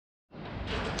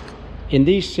In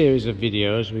these series of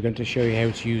videos, we're going to show you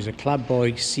how to use a Clad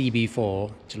Boy CB4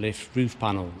 to lift roof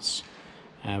panels.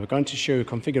 We're going to show you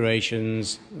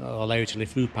configurations that allow you to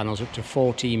lift roof panels up to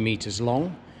 14 meters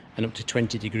long and up to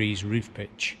 20 degrees roof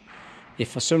pitch.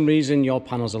 If for some reason your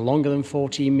panels are longer than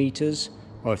 14 meters,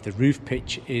 or if the roof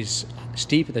pitch is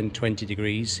steeper than 20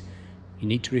 degrees, you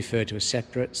need to refer to a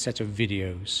separate set of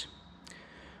videos.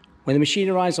 When the machine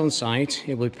arrives on site,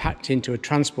 it will be packed into a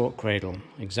transport cradle,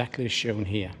 exactly as shown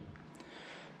here.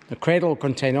 The cradle will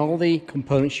contain all the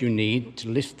components you need to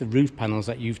lift the roof panels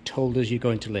that you've told us you're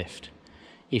going to lift.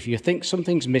 If you think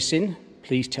something's missing,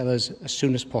 please tell us as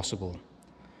soon as possible.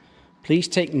 Please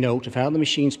take note of how the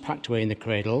machine's packed away in the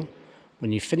cradle.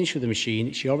 When you finish with the machine,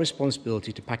 it's your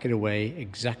responsibility to pack it away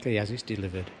exactly as it's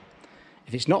delivered.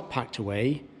 If it's not packed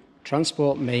away,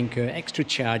 transport may incur extra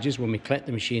charges when we collect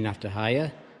the machine after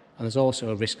hire, and there's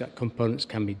also a risk that components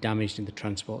can be damaged in the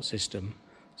transport system.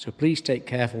 So please take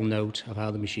careful note of how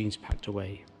the machine's packed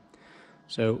away.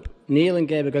 So Neil and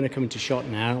Gabe are going to come into shot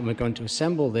now, and we're going to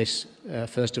assemble this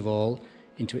first of all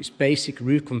into its basic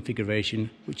roof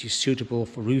configuration, which is suitable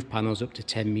for roof panels up to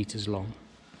 10 meters long.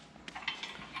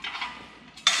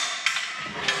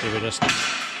 So we're just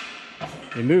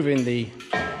removing the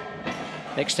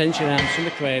extension arms from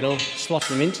the cradle, slotting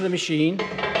them into the machine.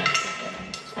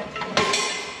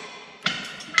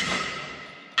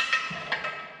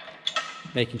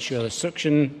 Making sure the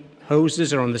suction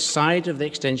hoses are on the side of the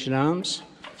extension arms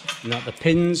and that the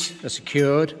pins are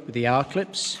secured with the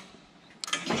R-clips.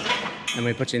 And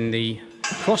we're putting the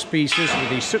cross pieces with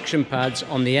the suction pads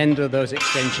on the end of those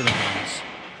extension arms.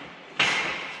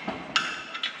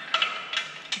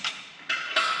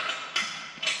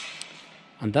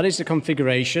 And that is the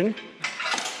configuration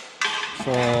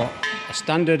for a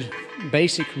standard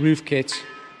basic roof kit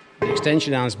with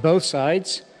extension arms both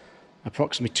sides,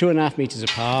 approximately 2.5 meters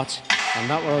apart, and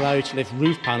that will allow you to lift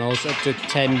roof panels up to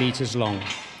 10 meters long.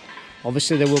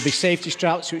 Obviously there will be safety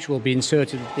straps which will be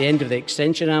inserted at the end of the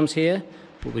extension arms here,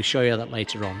 but we'll show you that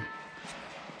later on.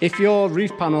 If your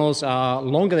roof panels are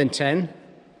longer than 10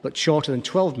 but shorter than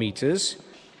 12 meters,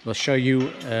 we'll show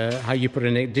you how you put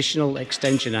an additional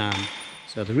extension arm.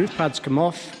 So the roof pads come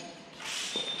off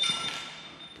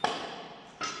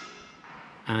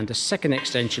and a second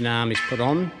extension arm is put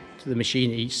on to the machine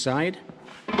each side.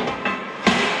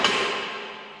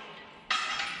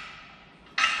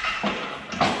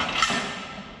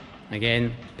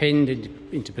 Again, pinned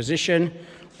into position.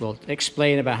 We'll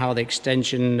explain about how the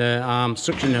extension arm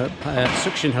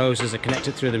suction hoses are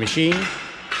connected through the machine.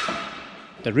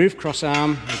 The roof cross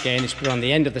arm, again, is put on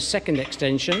the end of the second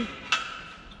extension.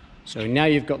 So now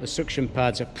you've got the suction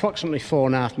pads approximately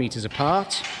 4.5 meters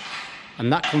apart,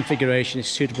 and that configuration is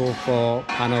suitable for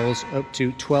panels up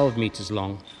to 12 meters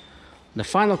long. And the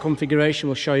final configuration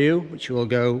we'll show you, which will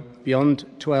go beyond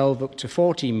 12 up to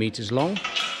 14 meters long.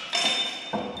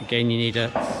 Again, you need a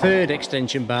third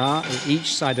extension bar at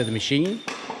each side of the machine.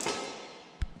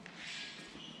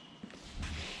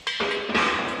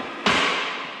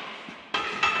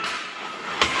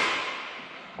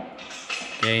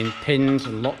 Again, pinned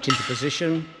and locked into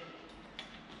position.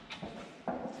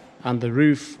 And the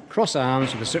roof cross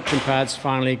arms with the suction pads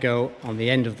finally go on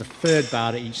the end of the third bar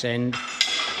at each end.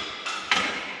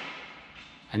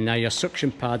 And now your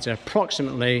suction pads are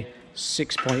approximately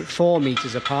 6.4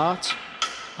 meters apart,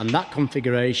 and that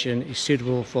configuration is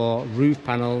suitable for roof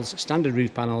panels, standard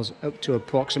roof panels up to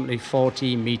approximately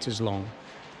 14 meters long.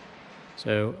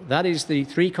 So that is the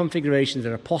three configurations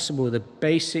that are possible with a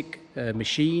basic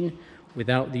machine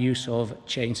without the use of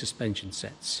chain suspension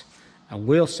sets. And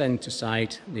we'll send to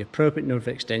site the appropriate number of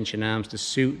extension arms to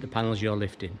suit the panels you're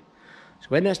lifting. So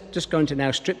we're just going to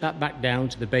now strip that back down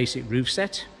to the basic roof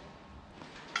set.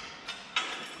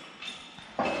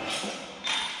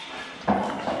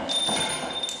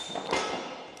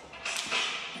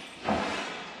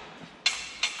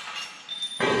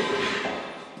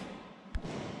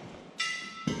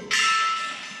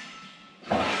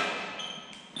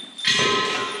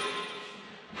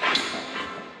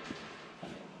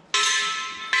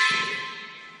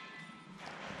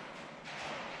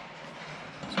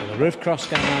 The roof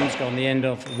cross arms go on the end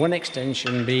of one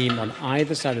extension beam on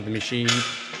either side of the machine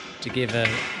to give an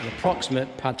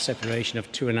approximate pad separation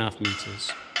of 2.5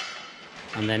 meters.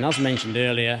 And then, as mentioned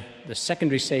earlier, the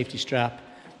secondary safety strap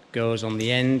goes on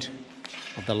the end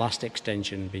of the last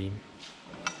extension beam.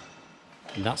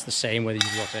 And that's the same whether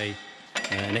you've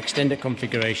got an extended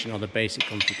configuration or the basic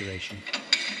configuration.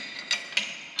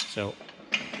 So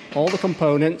all the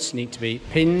components need to be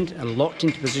pinned and locked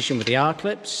into position with the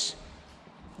R-clips.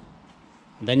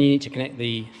 Then you need to connect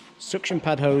the suction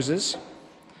pad hoses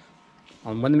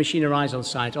And when the machine arrives on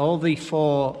site, all the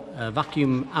 4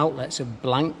 vacuum outlets are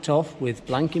blanked off with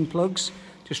blanking plugs.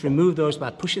 Just remove those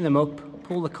by pushing them up,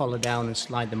 pull the collar down and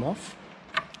slide them off.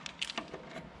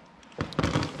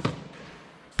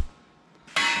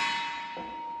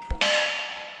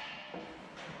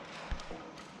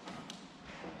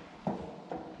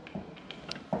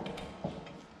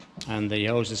 And the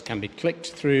hoses can be clicked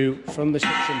through from the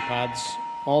suction pads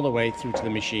all the way through to the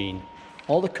machine.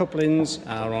 All the couplings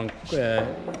are on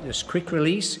just quick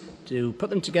release. To put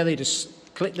them together, you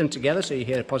just click them together so you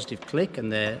hear a positive click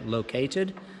and they're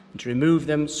located. And to remove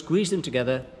them, squeeze them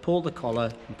together, pull the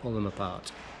collar and pull them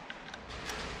apart.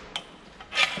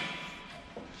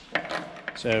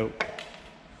 So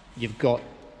you've got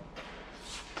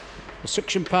the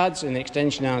suction pads and the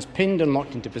extension arms pinned and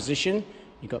locked into position.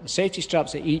 You've got the safety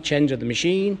straps at each end of the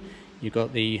machine. You've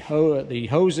got the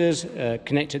hoses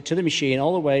connected to the machine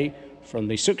all the way from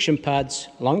the suction pads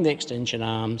along the extension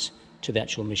arms to the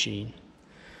actual machine.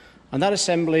 And that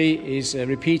assembly is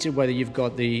repeated whether you've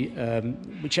got the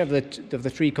whichever of the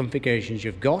 3 configurations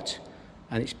you've got,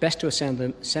 and it's best to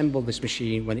assemble this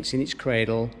machine when it's in its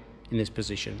cradle in this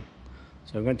position.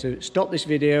 So I'm going to stop this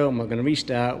video and we're going to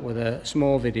restart with a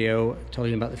small video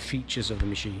telling you about the features of the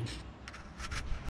machine.